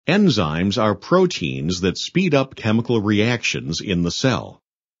Enzymes are proteins that speed up chemical reactions in the cell.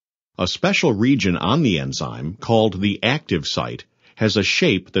 A special region on the enzyme, called the active site, has a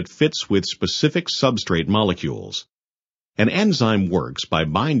shape that fits with specific substrate molecules. An enzyme works by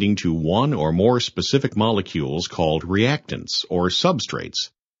binding to one or more specific molecules called reactants or substrates.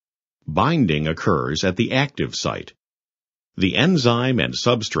 Binding occurs at the active site. The enzyme and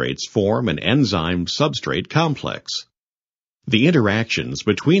substrates form an enzyme-substrate complex. The interactions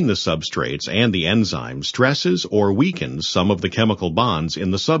between the substrates and the enzyme stresses or weakens some of the chemical bonds in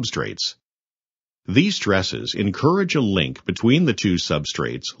the substrates. These stresses encourage a link between the two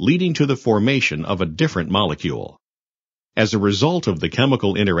substrates, leading to the formation of a different molecule. As a result of the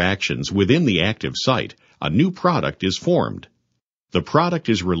chemical interactions within the active site, a new product is formed. The product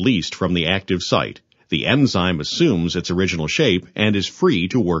is released from the active site. The enzyme assumes its original shape and is free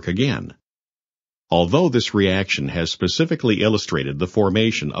to work again. Although this reaction has specifically illustrated the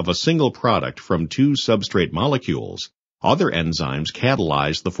formation of a single product from two substrate molecules, other enzymes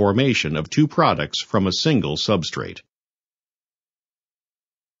catalyze the formation of two products from a single substrate.